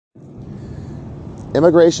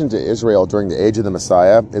immigration to Israel during the age of the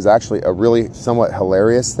Messiah is actually a really somewhat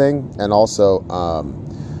hilarious thing, and also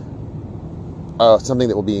something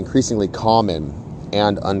that will be increasingly common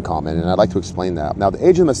and uncommon, and I'd like to explain that. Now, the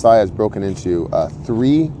age of the Messiah is broken into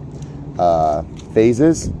three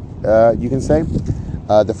phases, you can say.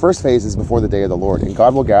 The first phase is before the day of the Lord, and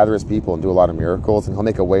God will gather his people and do a lot of miracles, and he'll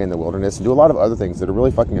make a way in the wilderness and do a lot of other things that are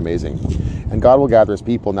really fucking amazing. And God will gather his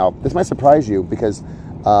people. Now, this might surprise you because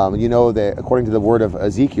you know that according to the word of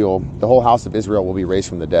Ezekiel, the whole house of Israel will be raised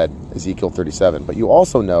from the dead, Ezekiel 37. But you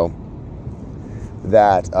also know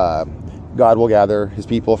that God will gather his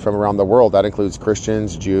people from around the world. That includes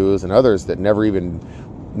Christians, Jews, and others that never even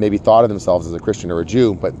maybe thought of themselves as a Christian or a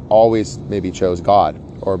Jew, but always maybe chose God,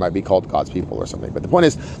 or might be called God's people or something. But the point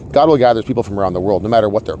is, God will gather his people from around the world. No matter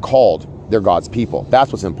what they're called, they're God's people.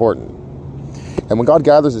 That's what's important. And when God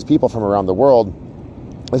gathers his people from around the world,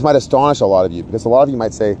 this might astonish a lot of you, because a lot of you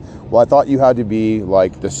might say, well, I thought you had to be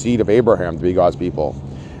like the seed of Abraham to be God's people.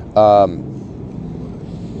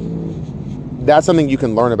 That's something you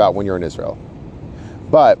can learn about when you're in Israel.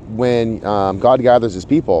 But when God gathers his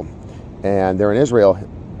people and they're in Israel,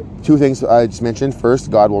 two things I just mentioned.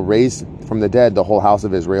 First, God will raise from the dead the whole house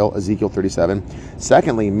of Israel, Ezekiel 37.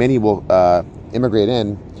 Secondly, many will immigrate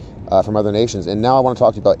in from other nations. And now I want to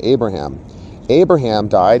talk to you about Abraham. Abraham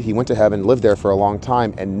died. He went to heaven, lived there for a long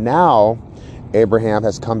time. And now Abraham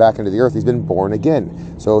has come back into the earth. He's been born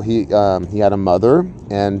again. So he had a mother,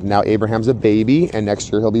 and now Abraham's a baby, and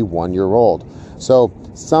next year he'll be 1 year old. So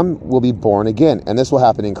some will be born again, and this will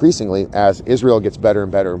happen increasingly as Israel gets better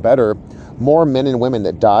and better and better. More men and women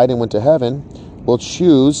that died and went to heaven will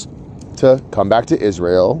choose to come back to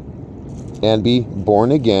Israel and be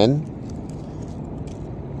born again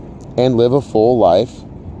and live a full life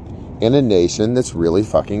in a nation that's really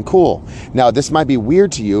fucking cool. Now, this might be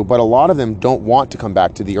weird to you, but a lot of them don't want to come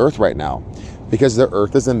back to the earth right now because the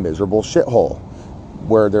earth is a miserable shithole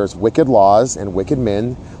where there's wicked laws and wicked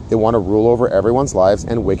men. They want to rule over everyone's lives,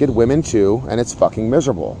 and wicked women too, and it's fucking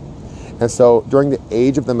miserable. And so during the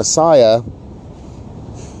age of the Messiah,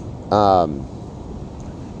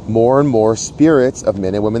 more and more spirits of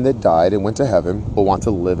men and women that died and went to heaven will want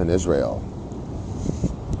to live in Israel.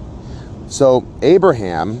 So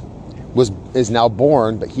Abraham is now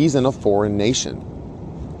born, but he's in a foreign nation.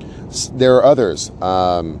 There are others.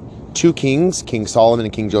 Two kings, King Solomon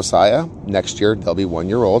and King Josiah. Next year, they'll be 1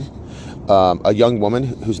 year old. A young woman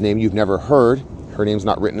whose name you've never heard. Her name's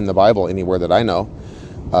not written in the Bible anywhere that I know.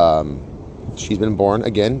 She's been born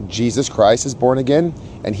again. Jesus Christ is born again,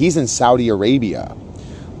 and he's in Saudi Arabia.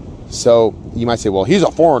 So you might say, well, he's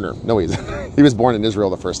a foreigner. No, he isn't. He was born in Israel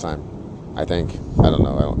the first time, I think. I don't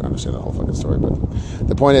know. I don't understand the whole fucking story. But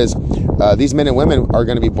the point is, these men and women are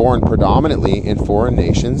going to be born predominantly in foreign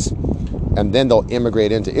nations, and then they'll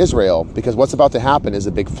immigrate into Israel, because what's about to happen is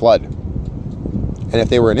a big flood. And if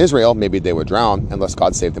they were in Israel, maybe they would drown unless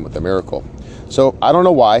God saved them with a miracle. So I don't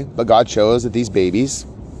know why, but God chose that these babies,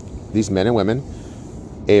 these men and women,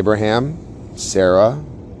 Abraham, Sarah,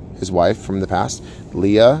 his wife from the past,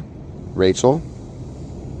 Leah, Rachel,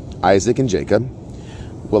 Isaac, and Jacob,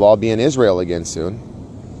 will all be in Israel again soon.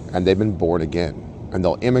 And they've been born again. And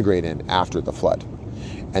they'll immigrate in after the flood.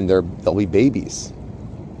 And they'll be babies.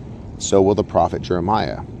 So will the prophet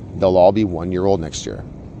Jeremiah. They'll all be 1 year old next year.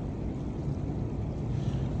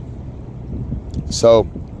 So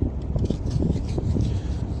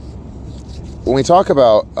when we talk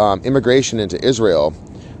about immigration into Israel,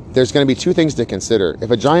 there's going to be two things to consider.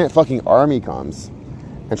 If a giant fucking army comes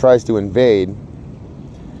and tries to invade,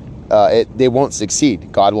 they won't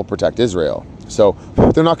succeed. God will protect Israel. So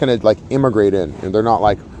they're not going to like immigrate in, and they're not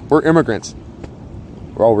like, we're immigrants.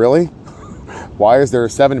 Oh, really? Why is there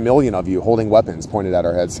 7 million of you holding weapons pointed at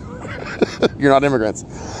our heads? You're not immigrants.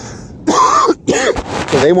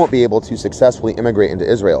 So they won't be able to successfully immigrate into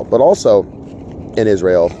Israel. But also in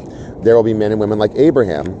Israel, there will be men and women like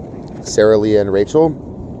Abraham, Sarah, Leah, and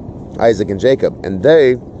Rachel, Isaac, and Jacob, and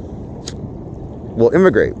they will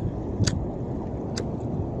immigrate.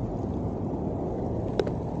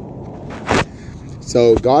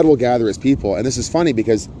 So God will gather his people. And this is funny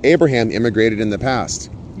because Abraham immigrated in the past.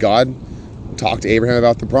 God talked to Abraham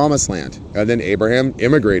about the promised land, and then Abraham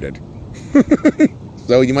immigrated.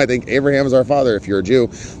 So you might think Abraham is our father. If you're a Jew,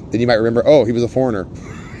 then you might remember, oh, he was a foreigner.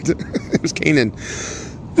 It was Canaan.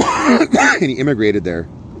 And he immigrated there.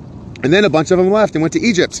 And then a bunch of them left and went to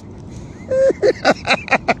Egypt.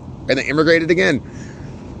 And they immigrated again.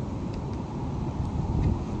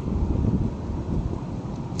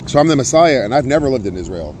 So I'm the Messiah, and I've never lived in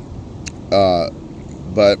Israel.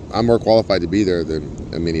 But I'm more qualified to be there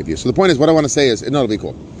than many of you. So the point is, what I want to say is, no, it'll be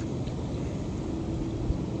cool.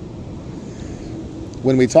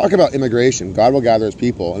 when we talk about immigration, God will gather his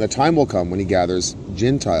people, and the time will come when he gathers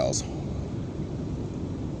Gentiles.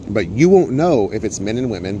 But you won't know if it's men and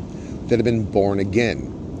women that have been born again,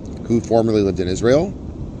 who formerly lived in Israel,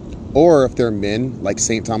 or if they're men like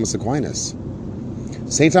St. Thomas Aquinas.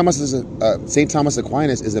 St. Thomas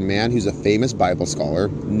Aquinas is a man who's a famous Bible scholar,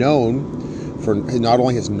 known for not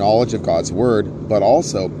only his knowledge of God's word, but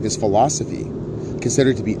also his philosophy,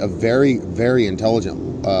 considered to be a very, very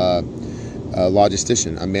intelligent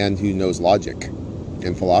logistician, a man who knows logic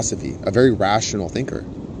and philosophy, a very rational thinker.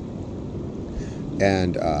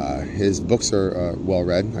 And his books are well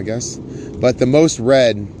read, I guess. But the most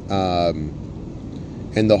read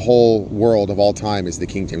in the whole world of all time is the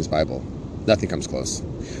King James Bible. Nothing comes close.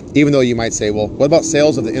 Even though you might say, well, what about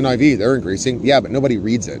sales of the NIV? They're increasing. Yeah, but nobody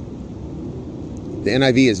reads it. The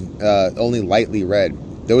NIV is only lightly read.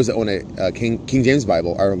 Those that own a King James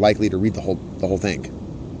Bible are likely to read the whole thing,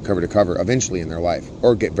 cover to cover, eventually in their life,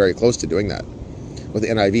 or get very close to doing that. With the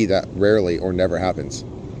NIV, that rarely or never happens.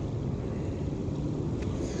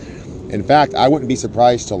 In fact, I wouldn't be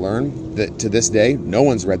surprised to learn that to this day, no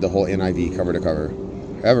one's read the whole NIV cover to cover,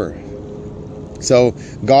 ever. So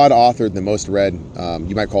God authored the most read,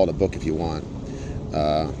 you might call it a book if you want.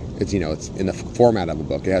 It's in the format of a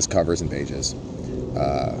book. It has covers and pages.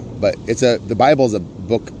 But the Bible is a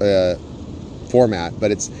book format,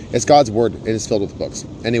 but it's God's word. It is filled with books.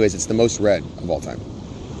 Anyways, it's the most read of all time.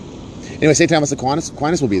 Anyway, St. Thomas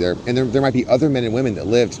Aquinas will be there, and there might be other men and women that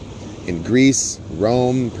lived in Greece,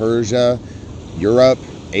 Rome, Persia, Europe,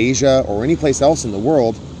 Asia, or any place else in the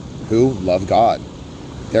world who love God.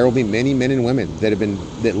 There will be many men and women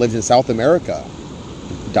that lived in South America,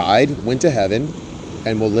 died, went to heaven,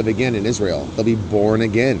 and will live again in Israel. They'll be born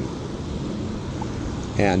again.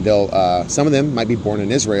 And some of them might be born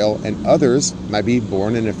in Israel, and others might be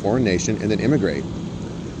born in a foreign nation and then immigrate.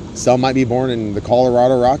 Some might be born in the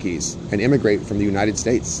Colorado Rockies and immigrate from the United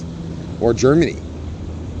States or Germany.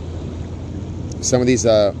 Some of these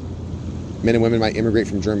men and women might immigrate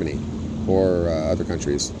from Germany or other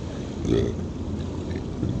countries.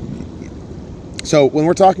 So when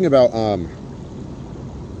we're talking about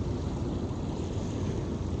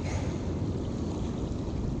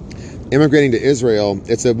immigrating to Israel,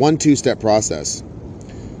 it's a 1-2 step process.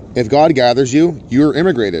 If God gathers you, you're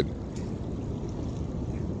immigrated.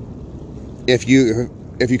 If you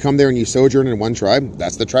come there and you sojourn in one tribe,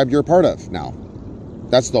 that's the tribe you're a part of now.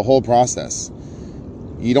 That's the whole process.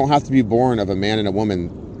 You don't have to be born of a man and a woman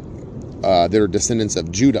that are descendants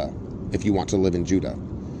of Judah if you want to live in Judah.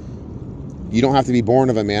 You don't have to be born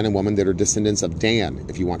of a man and woman that are descendants of Dan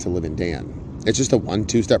if you want to live in Dan. It's just a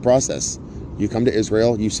 1-2 step process. You come to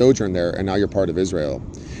Israel, you sojourn there, and now you're part of Israel.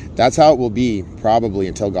 That's how it will be probably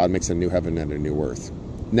until God makes a new heaven and a new earth.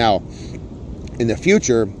 Now, in the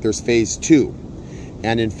future, there's phase 2.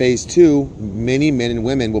 And in phase 2, many men and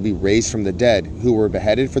women will be raised from the dead who were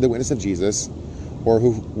beheaded for the witness of Jesus or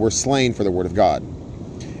who were slain for the word of God.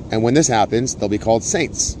 And when this happens, they'll be called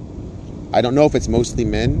saints. I don't know if it's mostly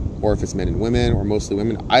men or if it's men and women or mostly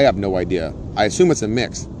women. I have no idea. I assume it's a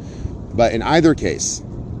mix. But in either case,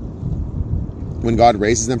 when God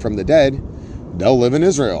raises them from the dead, they'll live in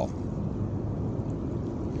Israel.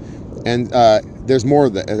 And there's more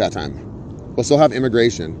at that time. We'll still have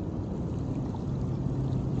immigration.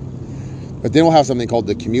 But then we'll have something called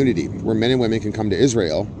the community, where men and women can come to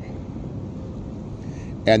Israel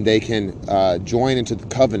and they can join into the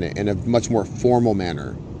covenant in a much more formal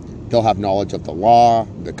manner. They'll have knowledge of the law,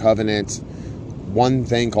 the covenant, one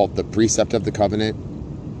thing called the precept of the covenant.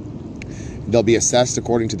 They'll be assessed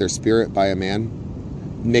according to their spirit by a man,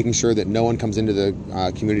 making sure that no one comes into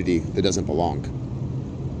the community that doesn't belong.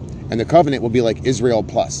 And the covenant will be like Israel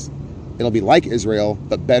plus. It'll be like Israel,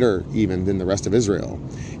 but better even than the rest of Israel.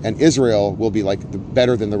 And Israel will be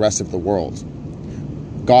better than the rest of the world.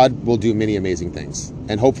 God will do many amazing things.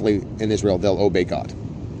 And hopefully in Israel, they'll obey God.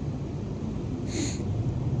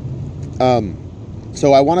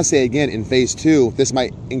 So I want to say again, in phase 2, this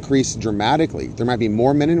might increase dramatically. There might be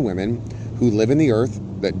more men and women who live in the earth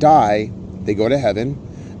that die, they go to heaven,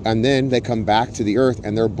 and then they come back to the earth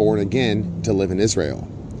and they're born again to live in Israel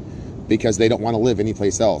because they don't want to live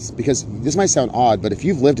anyplace else. Because this might sound odd, but if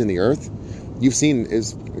you've lived in the earth, you've seen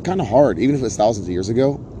it's kind of hard, even if it was thousands of years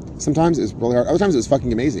ago. Sometimes it's really hard. Other times it was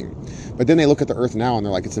fucking amazing. But then they look at the earth now and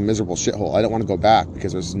they're like, it's a miserable shithole. I don't want to go back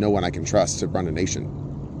because there's no one I can trust to run a nation.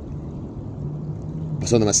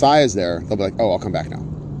 So the Messiah is there. They'll be like, oh, I'll come back now.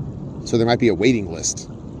 So there might be a waiting list.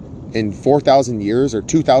 In 4,000 years or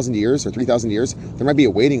 2,000 years or 3,000 years, there might be a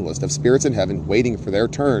waiting list of spirits in heaven waiting for their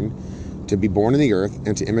turn to be born in the earth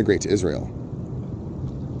and to immigrate to Israel.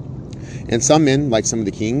 And some men, like some of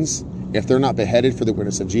the kings If they're not beheaded for the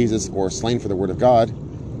witness of Jesus or slain for the word of God,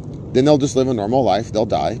 then they'll just live a normal life. They'll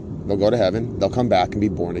die. They'll go to heaven. They'll come back and be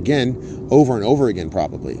born again over and over again,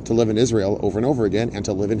 probably, to live in Israel over and over again, and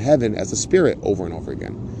to live in heaven as a spirit over and over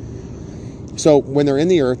again. So when they're in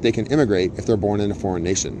the earth, they can immigrate if they're born in a foreign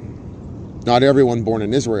nation. Not everyone born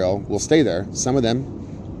in Israel will stay there. Some of them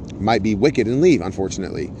might be wicked and leave,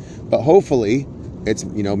 unfortunately. But hopefully, it's,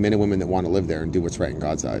 men and women that want to live there and do what's right in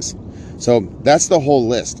God's eyes. So that's the whole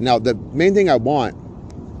list. Now, the main thing I want,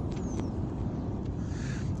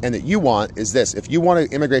 and that you want, is this. If you want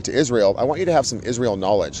to immigrate to Israel, I want you to have some Israel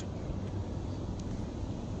knowledge.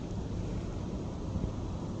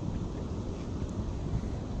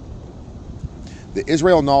 The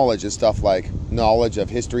Israel knowledge is stuff like knowledge of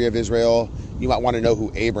history of Israel. You might want to know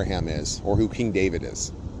who Abraham is or who King David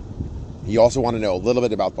is. You also want to know a little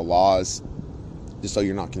bit about the laws, just so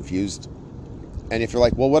you're not confused. And if you're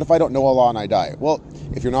like, well, what if I don't know a law and I die? Well,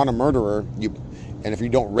 if you're not a murderer, and if you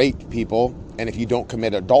don't rape people, and if you don't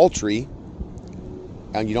commit adultery,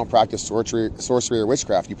 and you don't practice sorcery or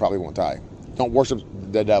witchcraft, you probably won't die. Don't worship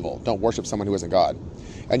the devil. Don't worship someone who isn't God.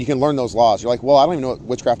 And you can learn those laws. You're like, well, I don't even know what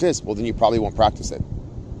witchcraft is. Well, then you probably won't practice it.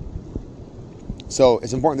 So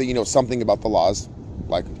it's important that you know something about the laws,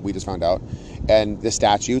 like we just found out, and the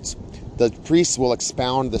statutes. The priests will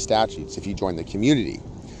expound the statutes if you join the community.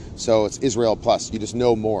 So it's Israel plus. You just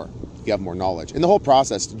know more. You have more knowledge. And the whole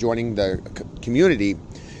process, joining the community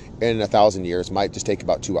in 1,000 years, might just take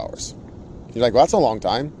about 2 hours. You're like, well, that's a long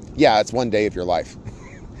time. Yeah, it's one day of your life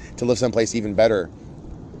to live someplace even better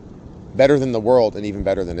than the world, and even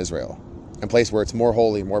better than Israel. A place where it's more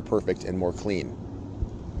holy, more perfect, and more clean.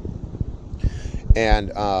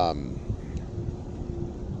 And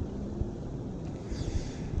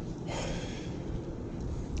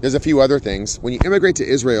there's a few other things. When you immigrate to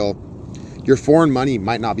Israel, your foreign money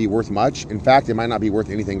might not be worth much. In fact, it might not be worth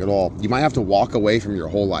anything at all. You might have to walk away from your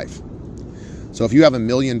whole life. So if you have $1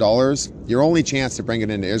 million, your only chance to bring it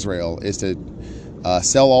into Israel is to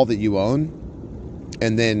sell all that you own,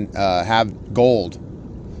 and then have gold.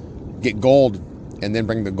 Get gold, and then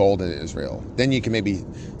bring the gold into Israel. Then you can maybe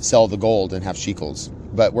sell the gold and have shekels.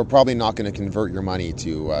 But we're probably not going to convert your money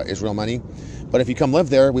to Israel money. But if you come live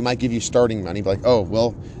there, we might give you starting money. Be like, oh,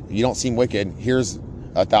 well, you don't seem wicked. Here's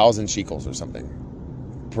 1,000 shekels or something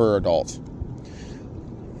per adult.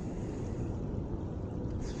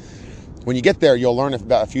 When you get there, you'll learn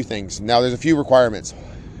about a few things. Now, there's a few requirements.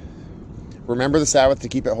 Remember the Sabbath to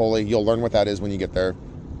keep it holy. You'll learn what that is when you get there.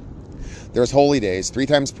 There's holy days. 3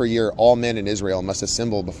 times per year, all men in Israel must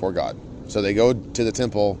assemble before God. So they go to the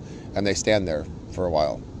temple and they stand there for a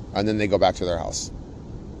while. And then they go back to their house.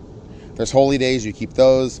 There's holy days. You keep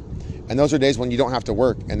those. And those are days when you don't have to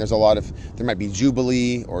work. And there might be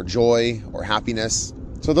jubilee or joy or happiness.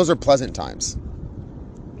 So those are pleasant times.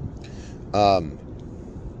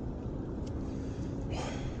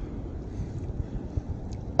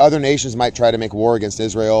 Other nations might try to make war against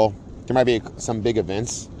Israel. There might be some big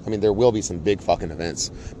events. I mean, there will be some big fucking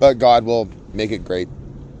events. But God will make it great.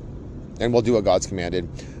 And we'll do what God's commanded.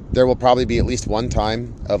 There will probably be at least one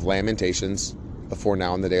time of lamentations before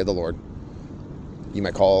now in the day of the Lord. You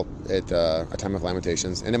might call it a time of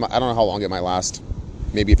lamentations. And I don't know how long it might last.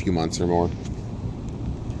 Maybe a few months or more.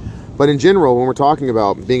 But in general, when we're talking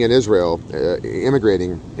about being in Israel,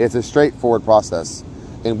 immigrating, it's a straightforward process.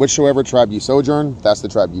 In whichsoever tribe you sojourn, that's the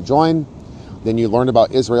tribe you join. Then you learn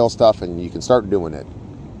about Israel stuff and you can start doing it.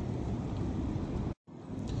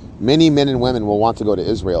 Many men and women will want to go to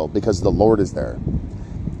Israel because the Lord is there.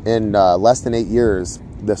 In less than 8 years,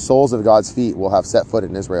 the soles of God's feet will have set foot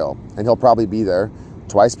in Israel. And he'll probably be there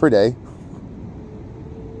twice per day,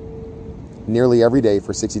 nearly every day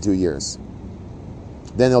for 62 years.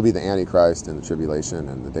 Then there'll be the Antichrist and the tribulation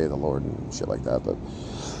and the day of the Lord and shit like that. But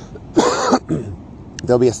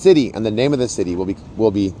there'll be a city, and the name of the city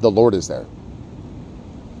will be the Lord is there.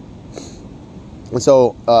 And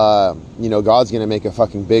so, God's going to make a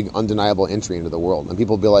fucking big, undeniable entry into the world. And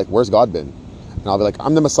people will be like, where's God been? And I'll be like,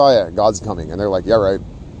 I'm the Messiah. God's coming. And they're like, yeah, right.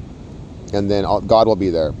 And then God will be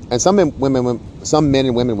there. And some men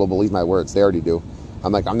and women will believe my words. They already do.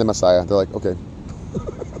 I'm like, I'm the Messiah. They're like, okay.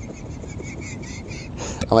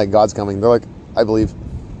 I'm like, God's coming. They're like, I believe.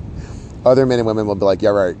 Other men and women will be like, yeah,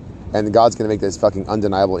 right. And God's going to make this fucking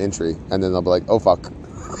undeniable entry. And then they'll be like, oh, fuck.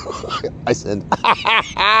 I sinned.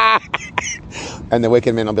 And the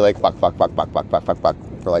wicked men will be like, fuck,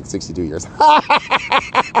 for like 62 years.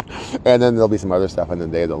 And then there'll be some other stuff in the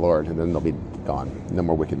day of the Lord. And then they'll be gone. No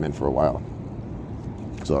more wicked men for a while.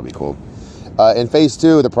 So that'll be cool. In phase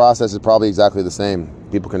 2, the process is probably exactly the same.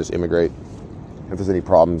 People can just immigrate. If there's any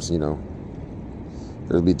problems, there'll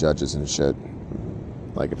be judges and shit.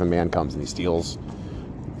 Like if a man comes and he steals,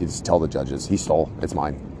 you just tell the judges, he stole, it's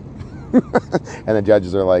mine. And the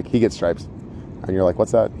judges are like, he gets stripes. And you're like,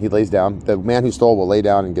 what's that? He lays down. The man who stole will lay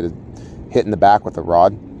down and get a hit in the back with a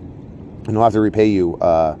rod. And he'll have to repay you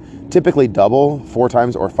typically double, 4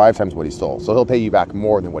 times or 5 times what he stole. So he'll pay you back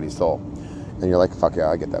more than what he stole. And you're like, fuck yeah,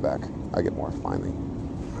 I get that back. I get more, finally.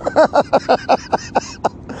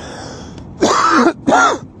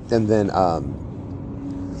 And then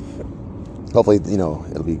hopefully,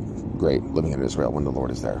 it'll be great living in Israel when the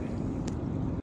Lord is there.